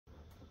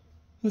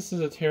This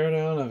is a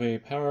teardown of a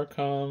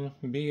Powercom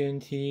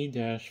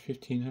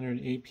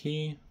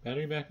BNT-1500AP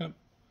battery backup.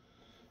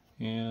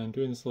 And I'm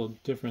doing this a little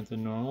different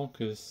than normal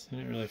because I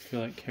didn't really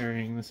feel like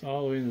carrying this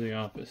all the way to the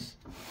office.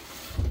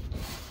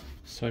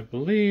 So I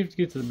believe to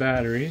get to the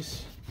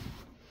batteries,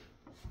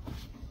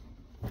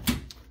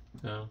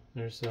 now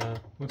there's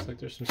looks like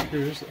there's some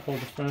screws that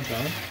hold the front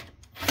on.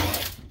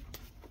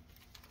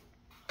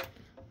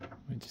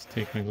 I just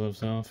take my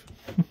gloves off.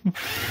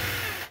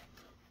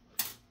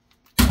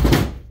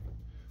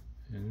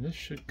 And this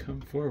should come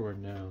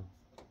forward now.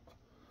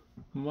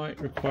 Might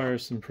require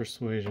some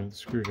persuasion with the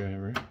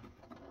screwdriver.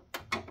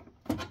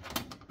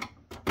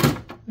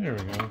 There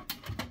we go.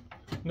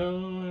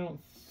 No, I don't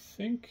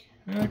think.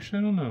 Actually,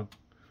 I don't know.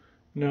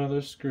 No,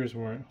 those screws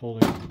weren't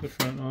holding the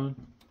front on.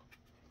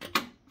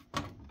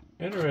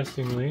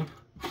 Interestingly,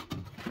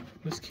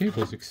 this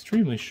cable is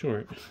extremely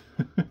short.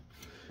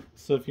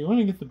 So if you want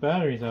to get the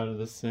batteries out of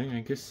this thing, I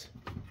guess...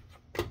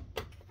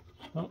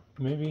 Oh,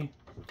 maybe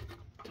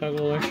tug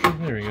a little extra.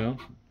 There we go.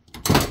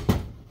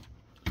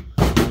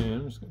 And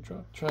I'm just going to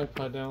drop the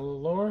tripod down a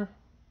little lower.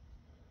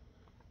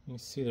 You can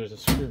see there's a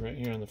screw right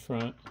here on the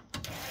front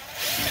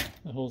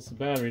that holds the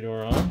battery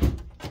door on,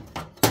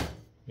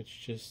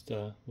 which just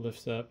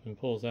lifts up and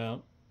pulls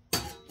out.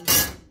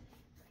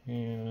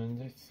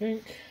 And I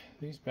think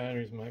these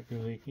batteries might be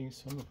leaking,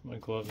 so I'm going to put my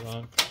gloves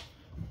on.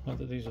 Not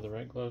that these are the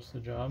right gloves for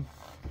the job.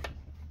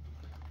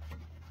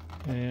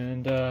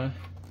 And looks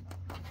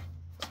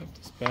like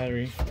this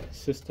battery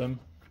system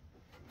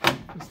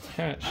is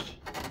attached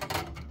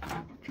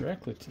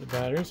directly to the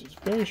batteries. It's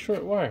very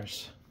short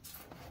wires.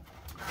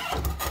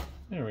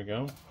 There we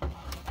go.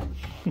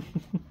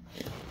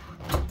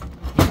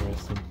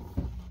 Interesting.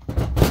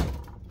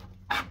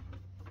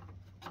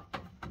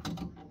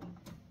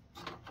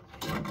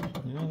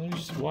 No, there's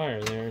just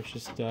wire there. It's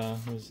just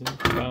was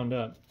bound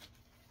up.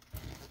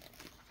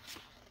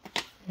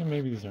 And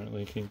maybe these aren't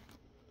leaking.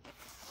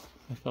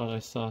 I thought I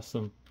saw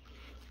some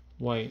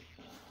white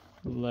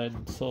lead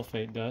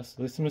sulfate dust.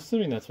 At least I'm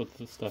assuming that's what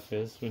the stuff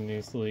is when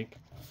these leak.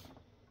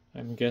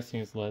 I'm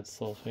guessing it's lead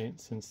sulfate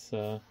since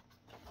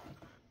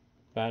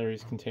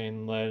batteries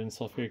contain lead and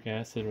sulfuric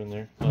acid when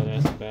they're lead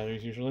acid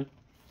batteries usually.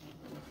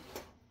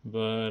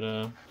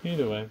 But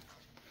either way.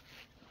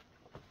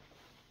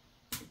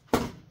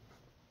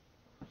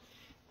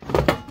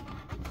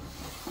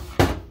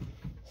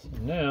 So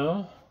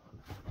now,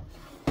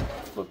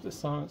 flip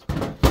this on its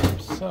back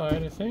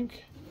side, I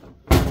think.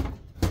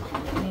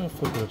 I'll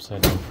flip it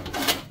upside down.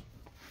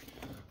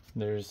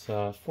 There's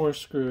 4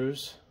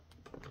 screws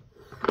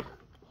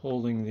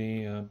holding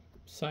the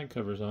side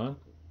covers on.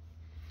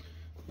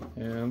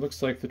 And it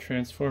looks like the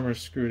transformer is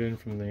screwed in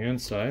from the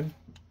inside.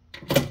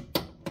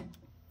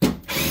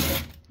 Kind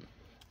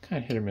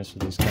of hit or miss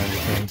with these kinds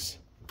of things.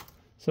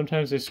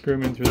 Sometimes they screw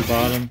them in through the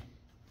bottom.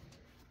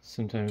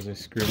 Sometimes they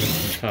screw them in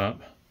from the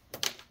top.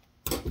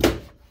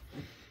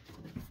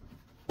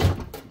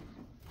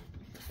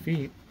 The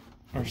feet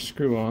are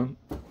screw-on,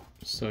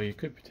 so you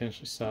could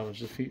potentially salvage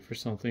the feet for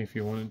something if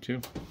you wanted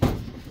to.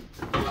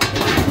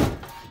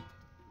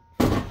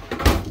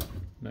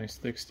 Nice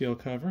thick steel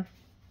cover.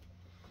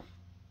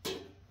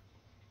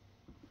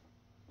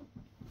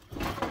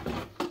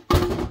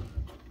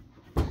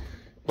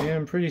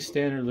 And pretty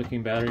standard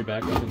looking battery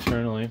backup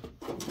internally.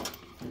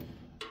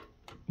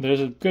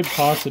 There's a good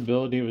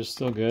possibility it was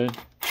still good,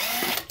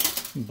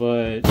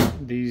 but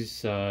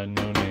these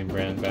no-name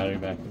brand battery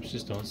backups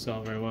just don't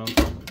sell very well.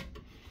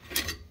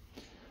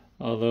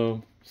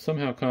 Although,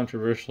 somehow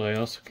controversial, I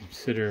also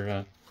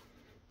consider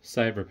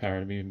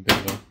CyberPower to be a bit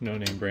of a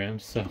no-name brand,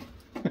 so...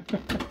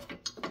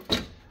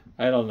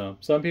 I don't know.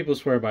 Some people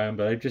swear by them,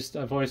 but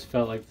I've always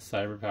felt like the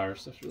CyberPower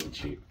stuff's really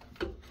cheap.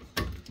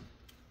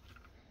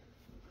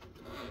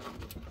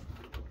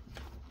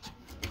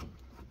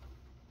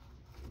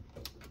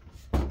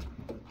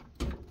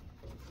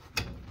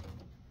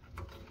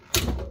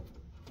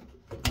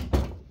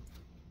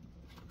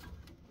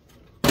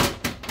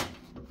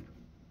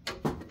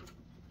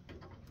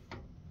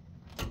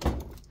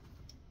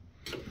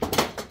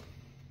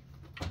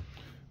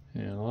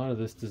 And a lot of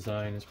this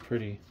design is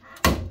pretty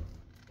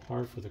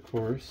par for the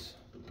course.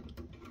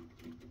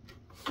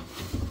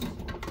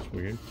 It's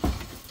weird.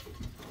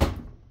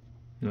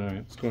 Alright,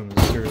 let's go on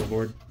the serial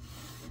board.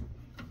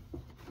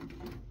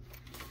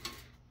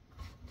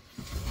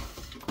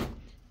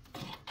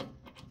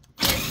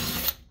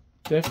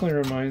 Definitely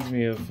reminds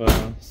me of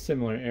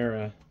similar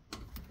era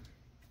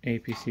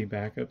APC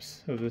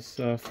backups of this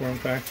form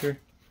factor.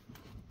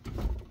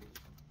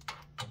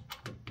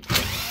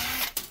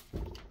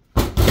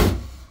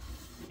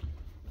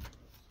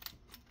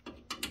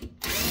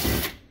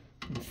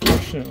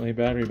 Unfortunately,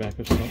 battery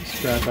backups don't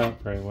scrap out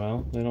very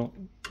well. They don't,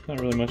 not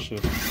really much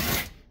of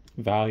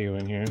value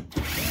in here.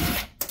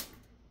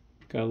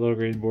 Got a low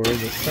grade board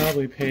that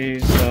probably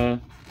pays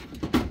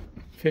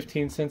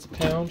 15 cents a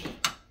pound.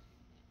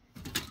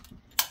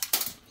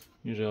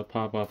 Usually I'll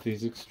pop off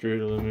these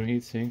extruded aluminum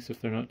heat sinks if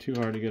they're not too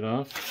hard to get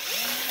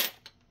off.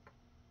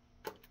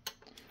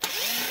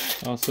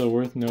 Also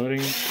worth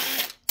noting,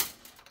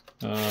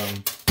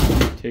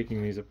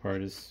 taking these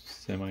apart is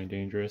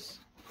semi-dangerous.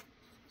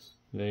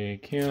 They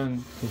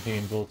can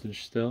contain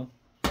voltage still.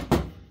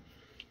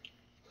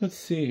 Let's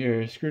see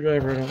here.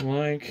 Screwdriver I don't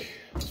like.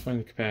 Let's find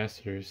the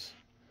capacitors.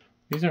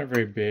 These aren't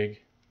very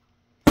big,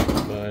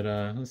 but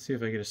let's see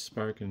if I get a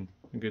spark and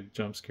a good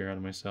jump scare out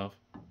of myself.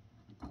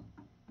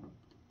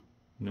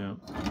 No.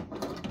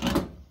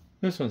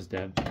 This one's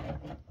dead.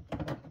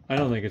 I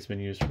don't think it's been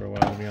used for a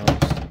while, to be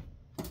honest.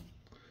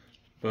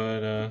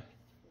 But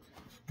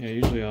yeah,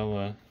 usually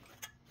I'll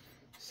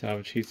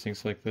salvage heat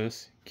sinks like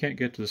this. Can't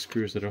get to the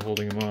screws that are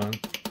holding them on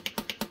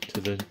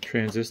to the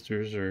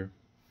transistors, or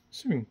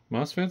assuming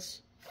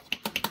MOSFETs.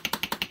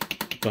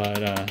 But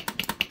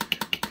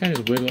kind of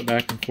just wiggle it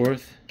back and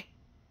forth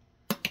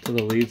till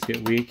the leads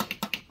get weak.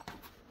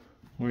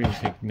 Or you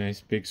can take a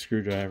nice big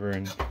screwdriver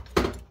and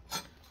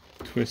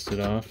twist it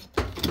off.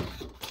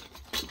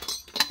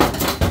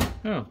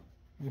 Oh,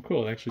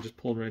 cool, it actually just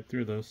pulled right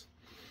through those.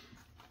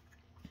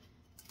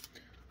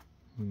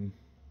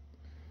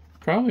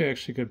 Probably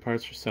actually good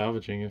parts for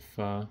salvaging if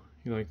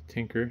you like to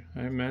tinker.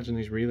 I imagine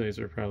these relays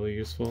are probably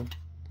useful.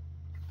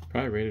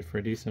 Probably rated for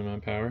a decent amount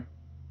of power.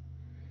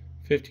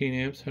 15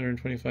 amps,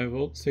 125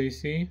 volts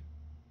AC.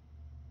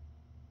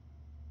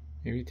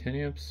 Maybe 10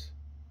 amps?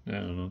 I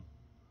don't know.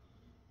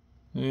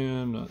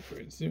 Yeah, I'm not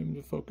very zoomed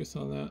to focus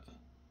on that.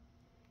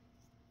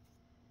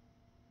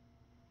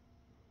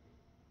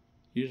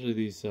 Usually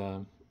these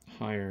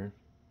higher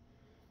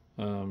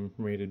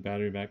rated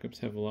battery backups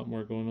have a lot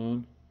more going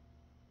on.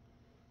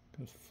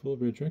 Got a full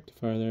bridge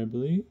rectifier there, I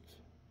believe.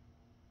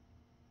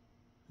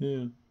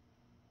 Yeah.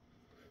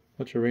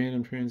 Bunch of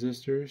random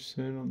transistors.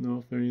 I don't know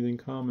if they're anything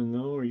common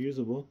though, or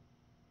usable.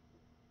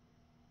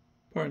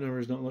 Part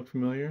numbers don't look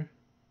familiar.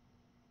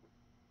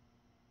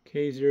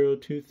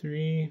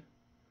 K023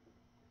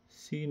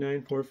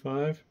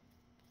 C945.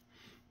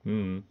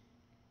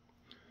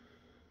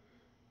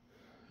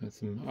 That's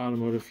some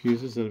automotive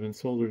fuses that have been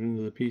soldered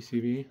into the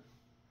PCB.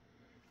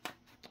 I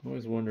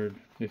always wondered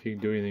if you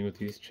could do anything with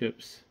these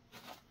chips.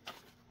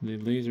 They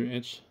laser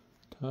etch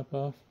top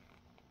off?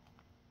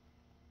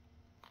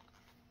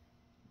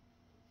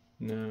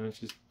 No, it's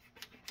just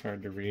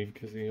hard to read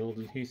because of the old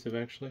adhesive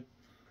actually.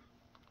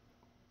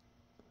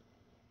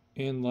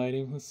 And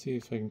lighting. Let's see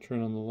if I can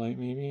turn on the light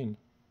maybe. And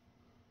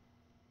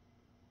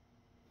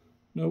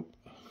nope.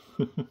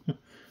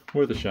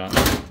 Worth a shot.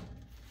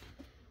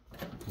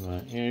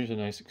 But here's a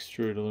nice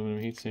extruded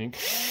aluminum heatsink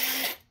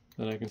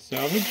that I can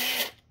salvage.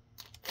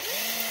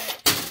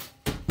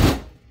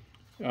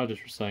 I'll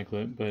just recycle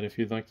it, but if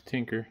you'd like to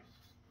tinker,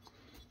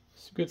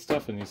 some good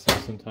stuff in these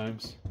things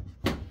sometimes.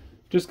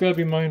 Just gotta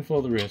be mindful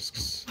of the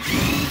risks.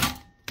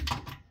 I've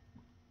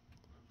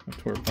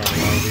tore apart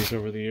a lot of these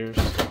over the years.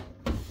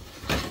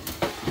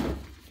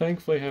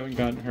 Thankfully I haven't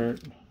gotten hurt,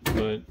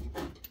 but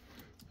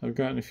I've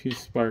gotten a few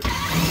sparks.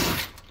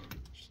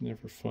 It's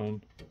never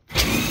fun.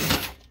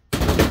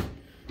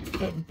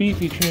 That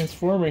beefy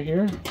transformer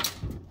here.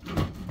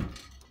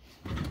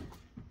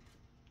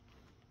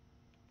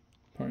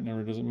 Part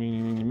number doesn't mean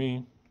anything to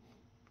me.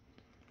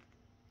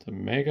 It's a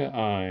Mega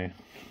I.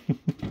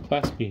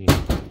 Class B.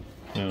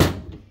 No.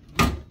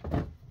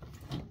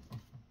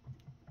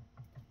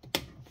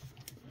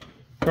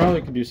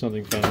 Probably could do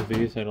something fun with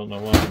these, I don't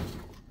know why.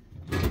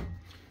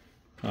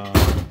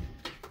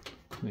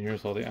 And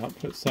here's all the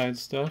output side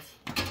stuff.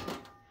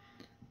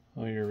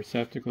 All your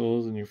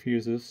receptacles and your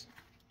fuses.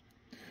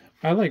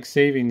 I like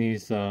saving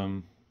these,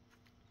 I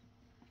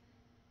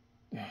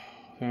don't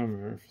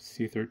remember,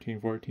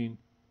 C13, 14,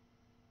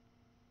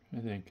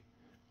 I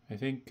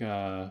think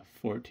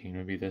 14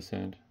 would be this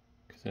end,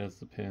 because it has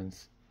the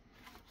pins.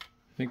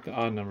 I think the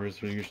odd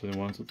numbers are usually the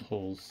ones with the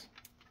holes.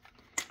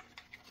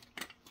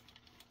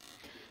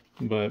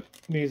 But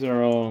these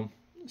are all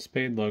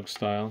spade lug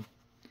style,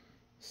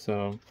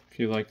 so if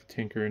you like to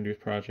tinker and do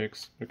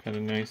projects, they're kind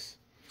of nice.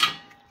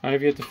 I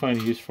have yet to find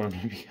a use for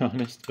them, to be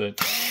honest, but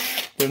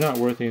they're not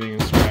worth anything in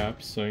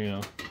scraps, so you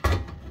know,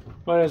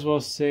 might as well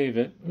save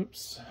it.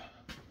 Oops.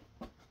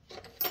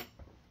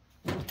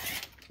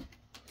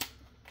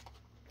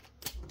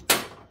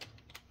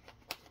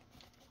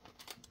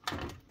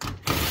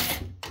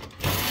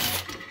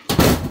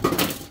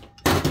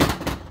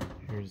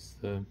 Here's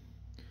the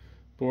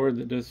board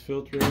that does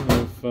filtering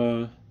of,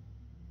 I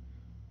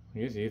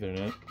guess,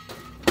 Ethernet,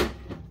 and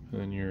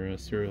then your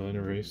serial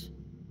interface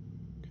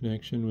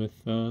connection with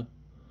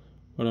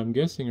what I'm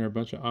guessing are a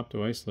bunch of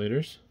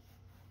opto-isolators.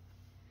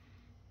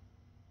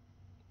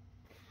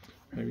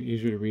 Probably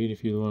easier to read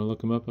if you want to look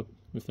them up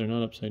if they're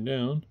not upside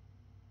down.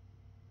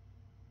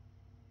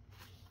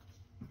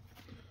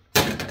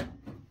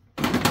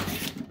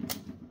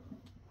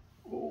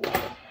 Oh.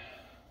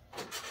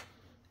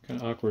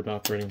 Kind of awkward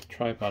operating with a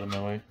tripod in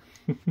my way.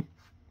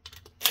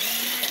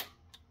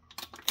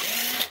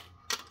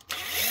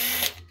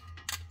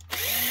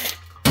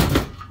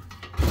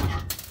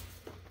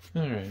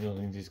 Alright, I don't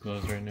think these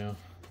glows right now.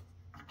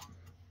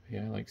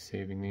 Yeah, I like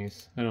saving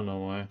these. I don't know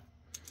why.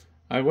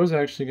 I was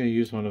actually going to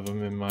use one of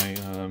them in my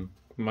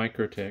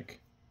Microtech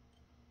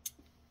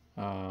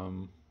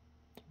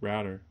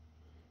router.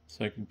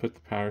 so I could put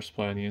the power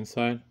supply on the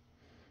inside.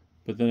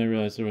 But then I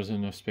realized there wasn't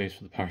enough space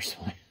for the power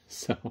supply.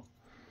 So,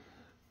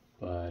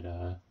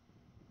 but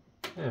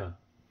yeah.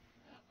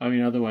 I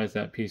mean, otherwise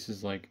that piece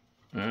is like,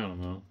 I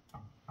don't know,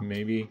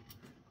 maybe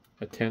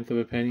 1/10 of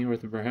a penny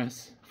worth of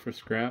brass for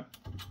scrap.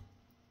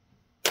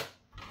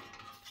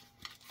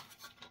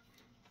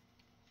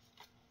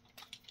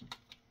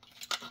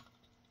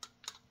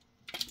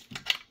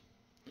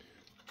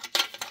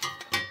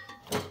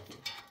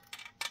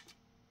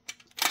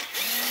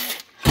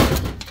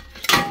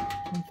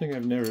 One thing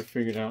I've never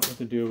figured out what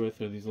to do with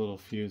are these little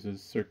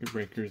fuses, circuit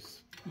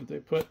breakers that they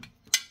put.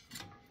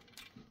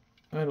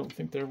 I don't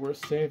think they're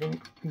worth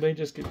saving. They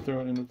just get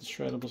thrown in with the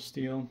shreddable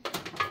steel.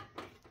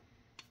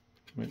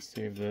 Might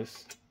save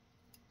this.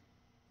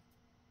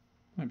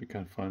 Might be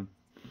kind of fun.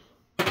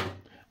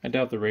 I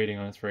doubt the rating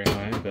on it's very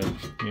high, but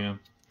yeah.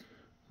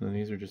 And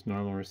these are just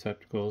normal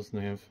receptacles,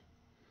 and they have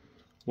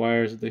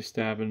wires that they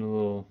stab into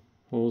little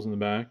holes in the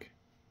back.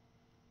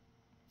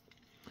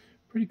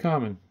 Pretty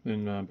common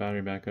in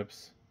battery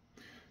backups.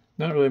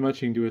 Not really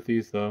much you can do with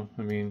these though.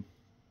 I mean,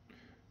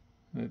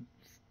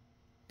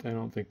 I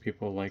don't think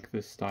people like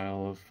this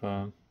style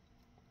of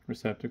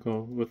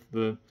receptacle with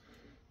the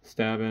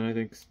stab in. I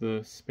think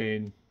the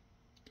spade,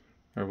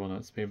 or well,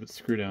 not spade, but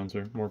screw downs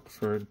are more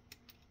preferred.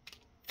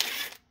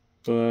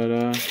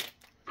 But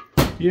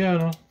yeah,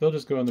 no, they'll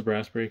just go on the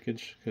brass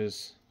breakage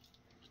because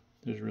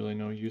there's really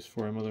no use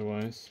for them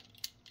otherwise.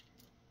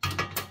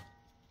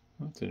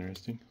 That's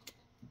interesting.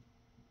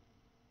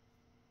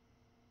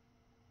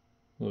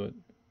 A little bit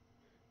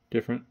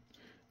different.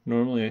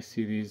 Normally I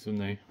see these when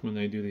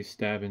they do these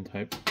stab-in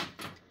type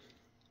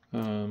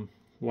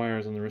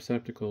wires on the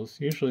receptacles.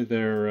 Usually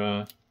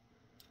they're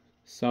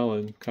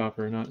solid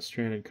copper, not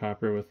stranded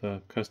copper with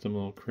a custom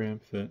little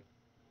crimp that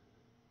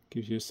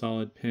gives you a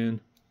solid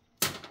pin.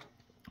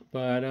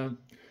 But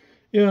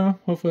yeah,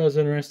 hopefully that was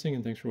interesting,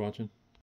 and thanks for watching.